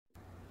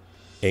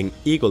En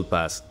Eagle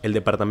Pass, el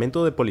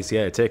Departamento de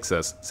Policía de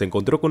Texas se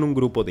encontró con un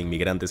grupo de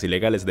inmigrantes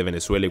ilegales de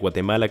Venezuela y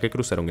Guatemala que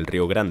cruzaron el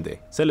Río Grande.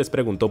 Se les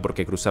preguntó por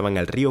qué cruzaban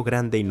el Río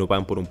Grande y no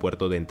van por un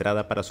puerto de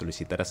entrada para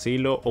solicitar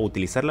asilo o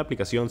utilizar la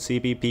aplicación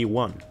CBP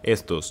One.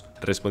 Estos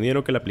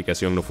respondieron que la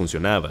aplicación no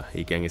funcionaba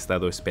y que han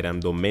estado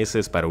esperando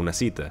meses para una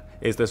cita.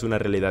 Esta es una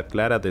realidad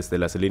clara desde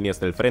las líneas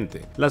del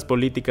frente. Las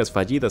políticas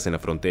fallidas en la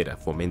frontera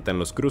fomentan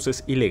los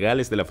cruces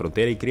ilegales de la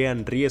frontera y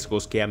crean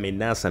riesgos que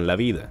amenazan la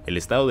vida. El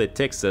estado de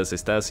Texas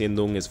está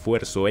haciendo un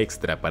esfuerzo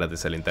extra para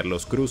desalentar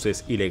los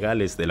cruces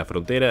ilegales de la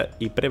frontera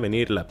y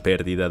prevenir la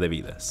pérdida de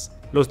vidas.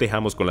 Los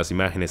dejamos con las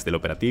imágenes del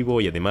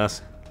operativo y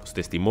además los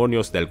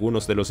testimonios de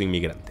algunos de los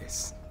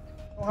inmigrantes.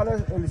 Ojalá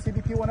el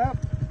CBP One app.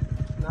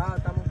 Nada,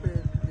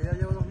 ya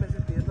llevo 2 meses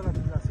pidiendo la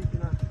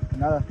cita y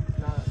Nada.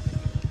 nada.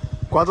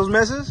 ¿Cuántos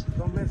meses?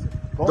 2 meses.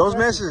 ¿Dos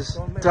meses?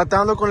 2 meses.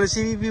 Tratando con el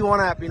CBP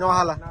One app y no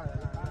ojalá. Nada.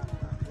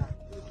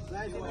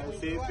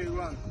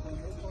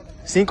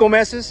 5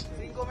 meses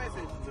 5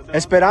 meses.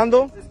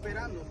 esperando.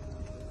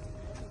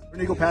 We're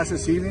in Eagle Pass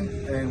this evening,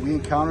 and we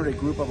encountered a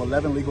group of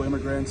 11 legal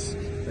immigrants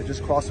that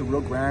just crossed the Rio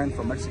Grande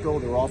from Mexico.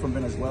 They were all from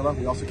Venezuela.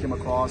 We also came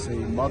across a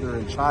mother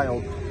and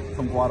child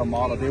from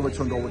Guatemala. They were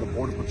turned over to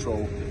Border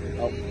Patrol.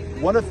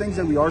 One of the things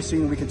that we are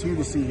seeing, we continue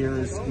to see here,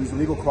 is these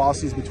illegal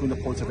crossings between the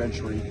ports of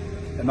entry.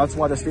 And that's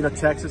why the state of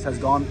Texas has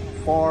gone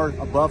far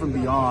above and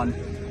beyond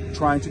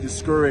trying to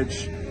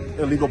discourage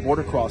illegal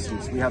border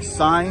crossings. We have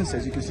signs,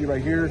 as you can see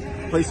right here,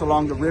 placed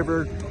along the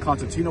river,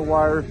 concertina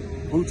wire,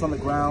 boots on the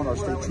ground, our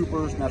state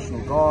troopers,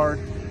 National Guard,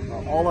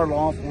 all our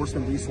law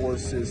enforcement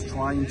resources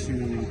trying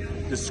to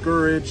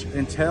discourage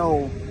and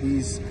tell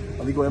these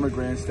illegal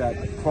immigrants that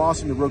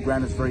crossing the Rio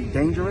Grande is very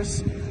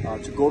dangerous,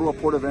 to go to a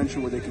port of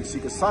entry where they can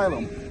seek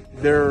asylum.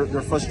 Their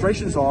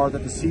frustrations are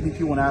that the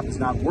CBP One app is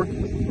not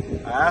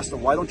working. I asked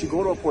them, why don't you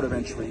go to a port of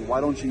entry?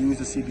 Why don't you use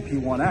the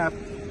CBP One app?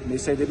 And they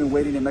say they've been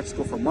waiting in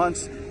Mexico for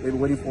months. They've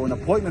been waiting for an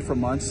appointment for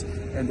months,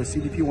 and the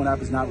CBP One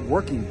app is not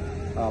working.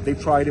 They've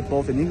tried it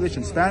both in English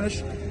and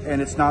Spanish,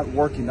 and it's not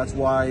working. That's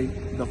why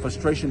the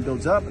frustration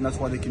builds up, and that's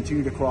why they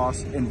continue to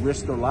cross and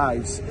risk their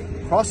lives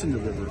crossing the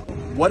river.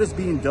 What is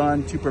being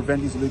done to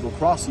prevent these illegal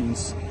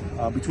crossings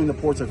between the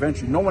ports of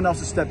entry? No one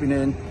else is stepping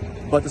in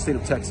but the state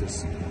of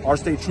Texas. Our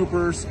state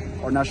troopers,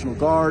 our National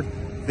Guard,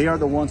 they are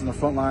the ones on the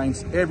front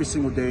lines every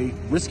single day,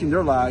 risking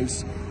their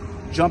lives,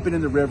 jumping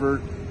in the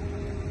river,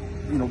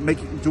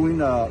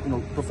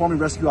 performing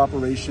rescue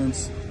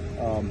operations,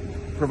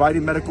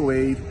 providing medical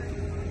aid,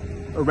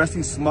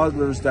 arresting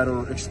smugglers that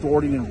are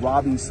extorting and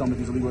robbing some of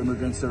these illegal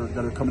immigrants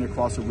that are coming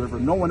across the river.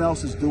 No one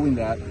else is doing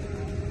that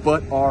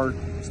but our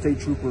state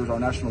troopers, our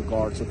National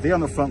Guard. So they're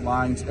on the front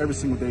lines every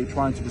single day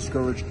trying to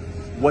discourage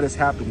what is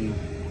happening.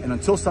 And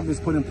until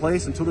something's put in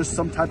place, until there's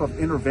some type of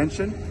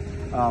intervention,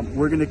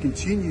 we're going to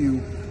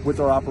continue with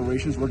our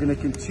operations. We're going to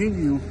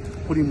continue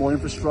putting more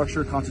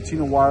infrastructure,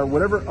 concertina wire,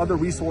 whatever other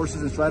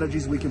resources and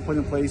strategies we can put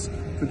in place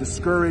to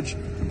discourage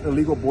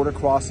illegal border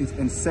crossings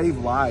and save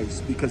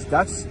lives, because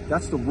that's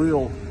the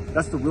real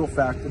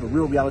fact, the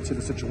real reality of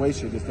the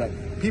situation is that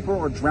people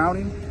are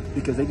drowning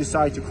because they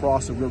decide to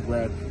cross the Rio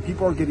Grande.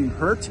 People are getting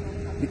hurt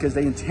because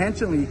they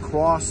intentionally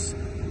cross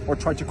or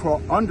try to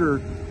crawl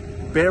under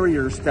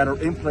barriers that are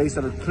in place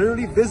that are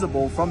clearly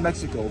visible from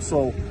Mexico.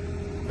 So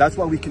that's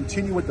why we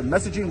continue with the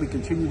messaging. We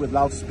continue with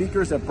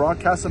loudspeakers that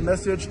broadcast a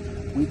message.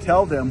 We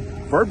tell them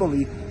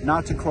verbally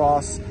not to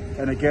cross.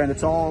 And again,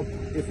 it's all,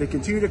 if they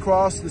continue to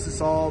cross, this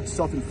is all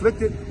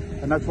self-inflicted.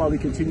 And that's why we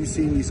continue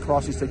seeing these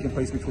crossings taking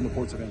place between the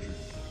ports of entry.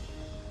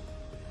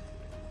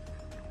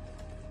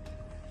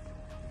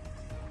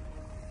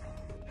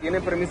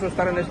 ¿Tienen permiso de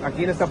estar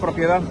aquí en esta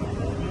propiedad?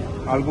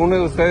 ¿Alguno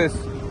de ustedes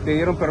te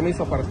dieron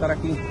permiso para estar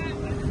aquí?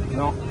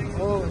 No.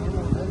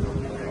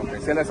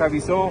 Okay. Se les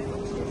avisó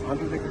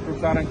antes de que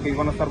cruzaran que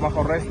iban a estar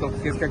bajo arresto,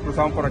 si es que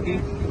cruzaban por aquí.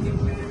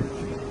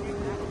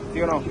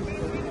 ¿Sí o no?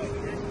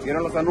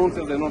 ¿Vieron los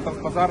anuncios de no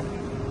traspasar?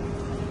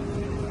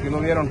 ¿Sí lo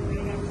vieron?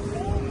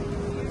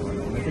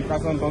 En este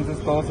caso entonces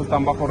todos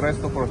están bajo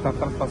arresto por estar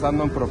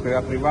traspasando en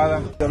propiedad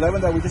privada. The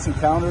 11 that we just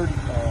encountered,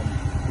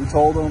 we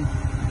told them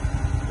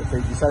if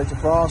they decided to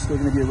cross, they're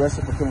going to be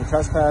arrested for criminal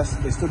trespass.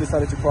 They still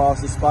decided to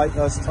cross despite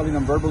us telling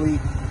them verbally,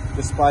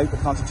 despite the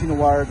concertina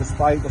wire,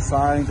 despite the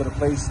signs that are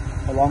placed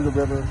along the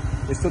river.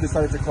 They still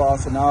decided to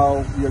cross, and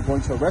now we are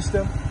going to arrest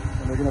them,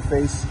 and they're going to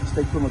face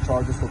state criminal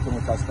charges for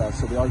criminal trespass,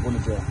 so they are going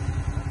to jail.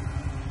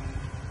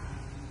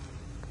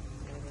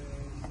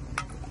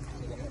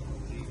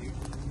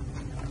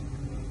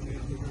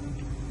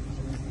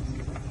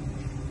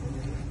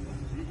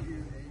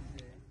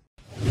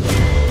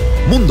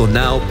 Mundo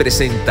Now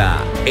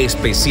presenta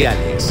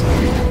Especiales.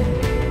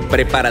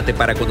 Prepárate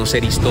para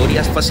conocer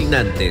historias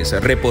fascinantes,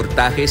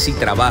 reportajes y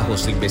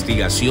trabajos de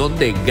investigación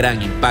de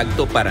gran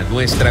impacto para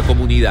nuestra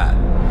comunidad.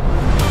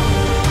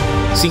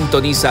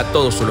 Sintoniza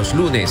todos los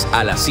lunes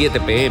a las 7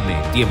 p.m.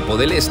 tiempo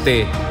del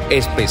Este,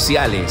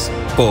 Especiales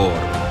por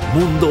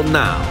Mundo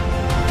Now.